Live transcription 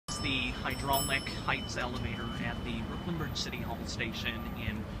hydraulic heights elevator at the Brooklyn Bridge City Hall station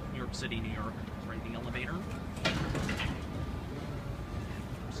in New York City, New York. Right, the elevator.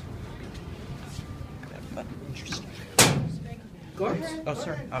 Interesting. Oh,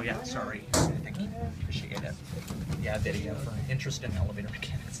 sorry. Oh, yeah, sorry. Thank you. Appreciate it. Yeah, video for interest in elevator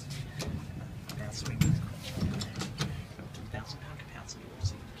mechanics. That's sweet. 2,000-pound capacity.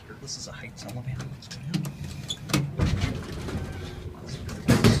 Here, this is a heights elevator.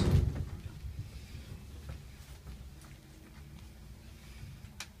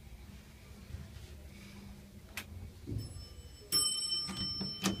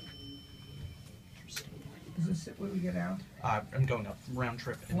 Is this it when we get out? I'm going up round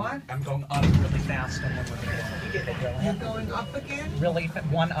trip. What? I'm going up really fast, and then we're going You're going up again? really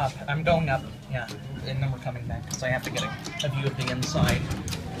one up. I'm going up, yeah, and then we're coming back because I have to get a view of the inside.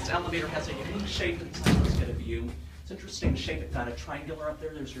 This elevator has a unique shape inside. Let's get a view. It's an interesting shape. It's got a triangular up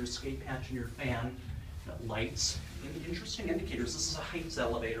there. There's your escape hatch and your fan. Got lights. And interesting indicators. This is a heights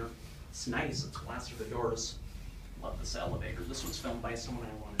elevator. It's nice. It's glass through the doors. Love this elevator. This was filmed by someone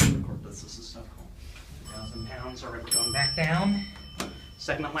I wanted to record this. This is so cool. 1,000 pounds. All right, we're going back down.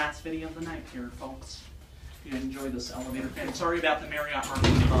 Second to last video of the night here, folks. If you enjoy this elevator fan. Sorry about the Marriott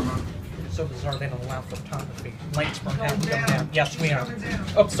RV bummer. So bizarre they don't allow photography. Lights from down, come down. Yes, we are.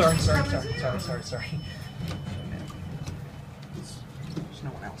 Oh, sorry. There's no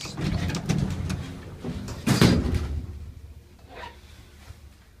one else.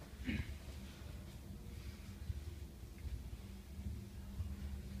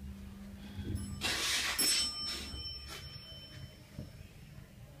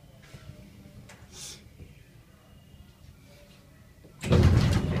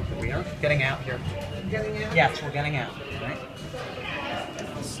 We are getting out here. Getting out? Yes, we're getting out. Right?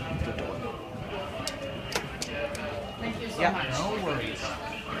 Thank you so Yeah, much. no worries.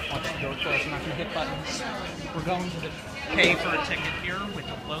 Watch the door close, not gonna hit buttons. We're going to pay for a ticket here, which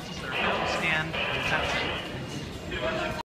closes their photo stand.